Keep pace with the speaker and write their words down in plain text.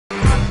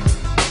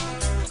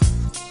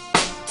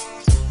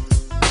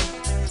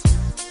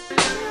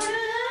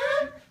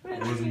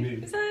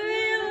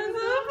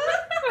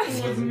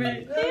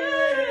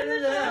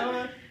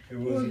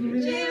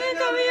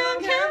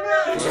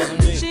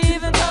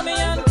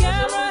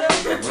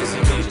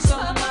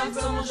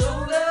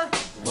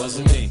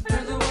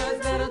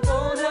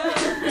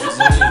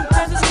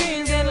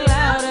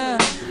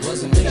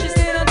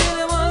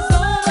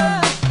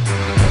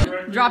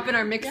in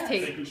our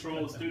mixtape. Take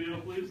control of the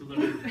studio, please.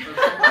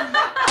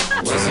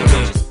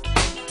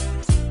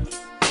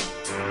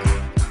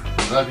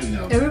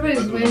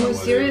 Everybody's way more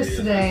serious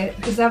today.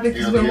 Is that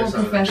because we're more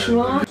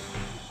professional?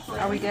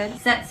 Are we good?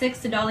 Set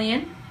 6 to dolly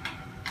in.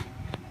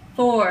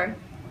 4,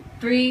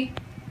 3,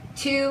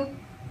 2,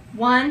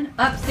 1.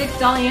 Up 6,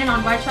 dolly in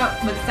on wide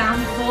shot with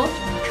sound full.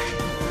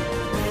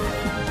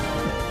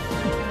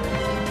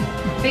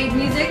 Fade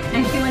music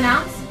and cue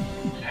announce.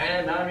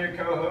 And I'm your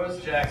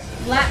co-host, Jackson.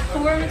 Flat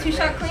 4 with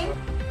 2-shot clean.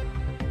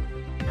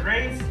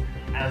 Grace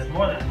has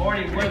more than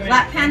 40 women.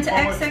 Flat pan to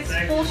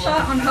XX, full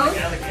shot on host.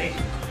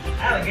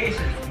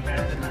 Allegations from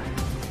bad to night.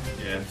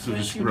 Yeah, so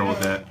just roll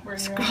with that.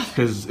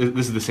 Because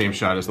this is the same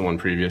shot as the one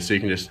previous, so you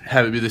can just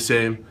have it be the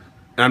same.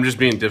 And I'm just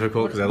being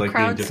difficult because I like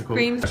being difficult.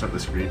 I shot the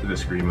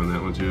scream on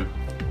that one too.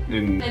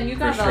 And you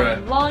got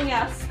a long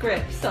ass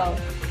script, so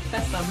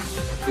that's some.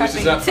 This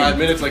is not 5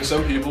 minutes like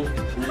some people.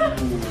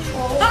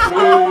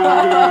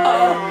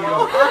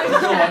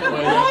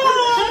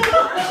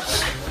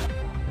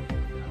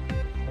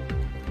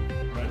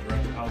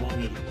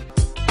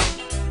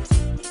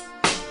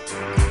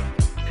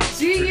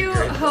 Do you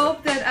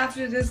hope that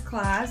after this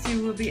class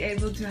you will be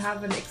able to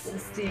have an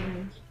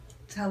existing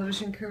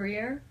television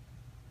career?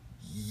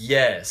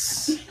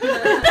 Yes.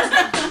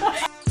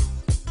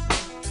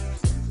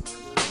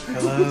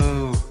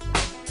 Hello.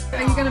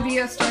 Are you gonna be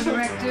a star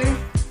director?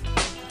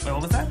 Wait,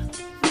 what was that?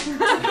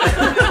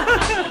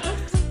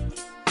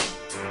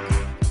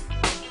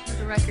 For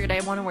the record, I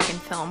want to work in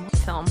film.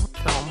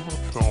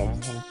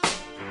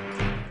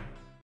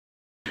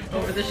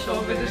 Over the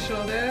shoulder. Over the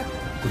shoulder.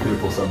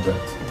 Beautiful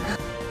subject.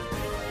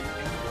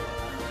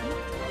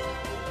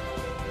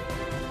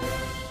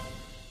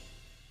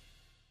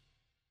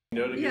 You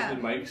know to get the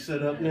mic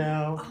set up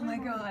now. Oh my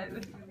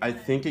god. I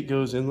think it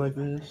goes in like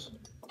this.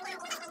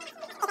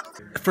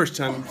 First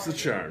time, it's the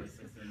charm.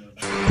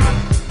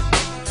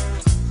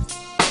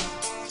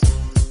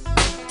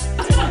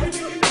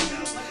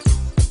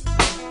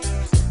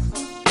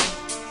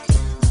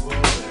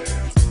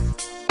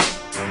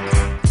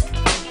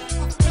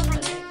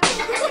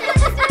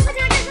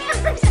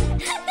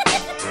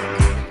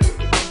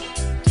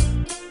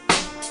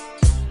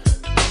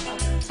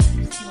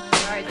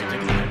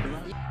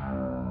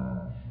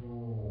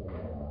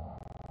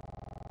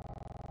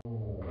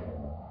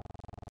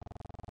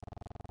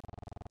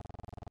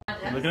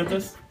 You looking at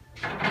this?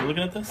 You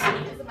looking at this?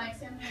 Is the mic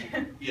stand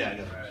there? Yeah, I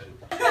got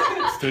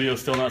it. Studio's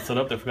still not set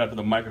up. They forgot to put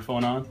the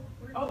microphone on.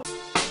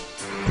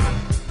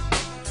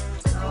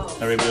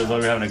 Everybody's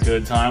over having a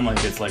good time,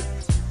 like it's like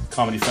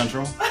Comedy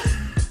Central.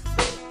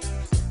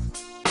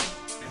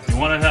 If you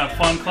want to have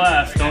fun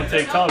class, don't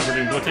take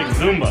television. Go take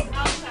Zumba.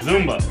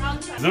 Zumba.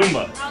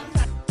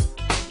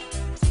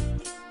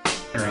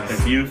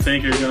 If you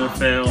think you're gonna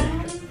fail,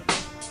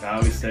 I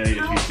always say if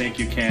you think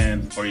you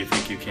can or you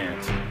think you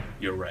can't,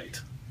 you're right.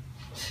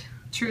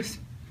 Truth.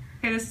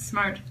 Okay, this is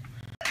smart.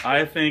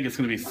 I think it's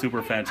going to be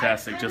super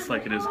fantastic, just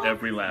like it is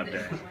every lab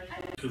day.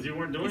 Because you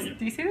weren't doing it.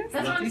 Do you see this?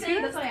 That's what I'm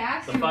saying. That's what I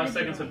asked The you. 5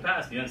 seconds have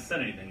passed. You haven't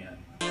said anything yet.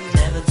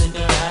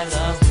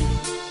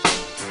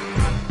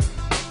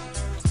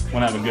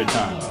 Want to have a good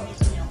time.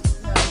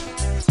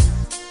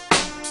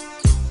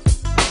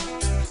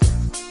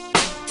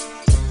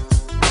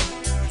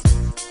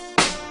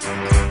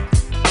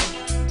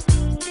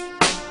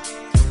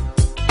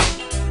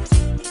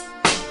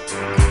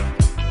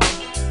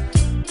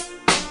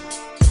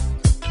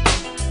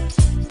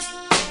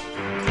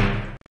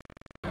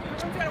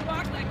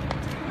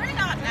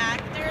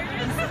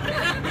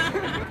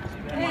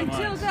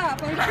 Chilled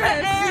up, I'm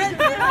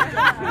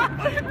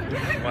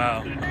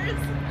Wow. Are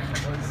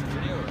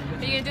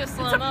you gonna do a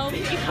slow-mo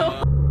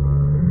video?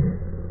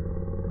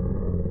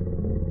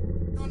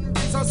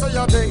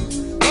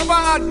 Never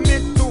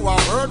admit to a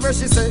word where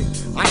she say,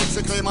 and if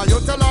she claim you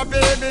tell her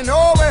baby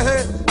no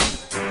way.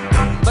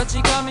 But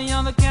she caught me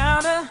on the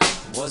counter.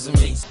 Wasn't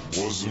me.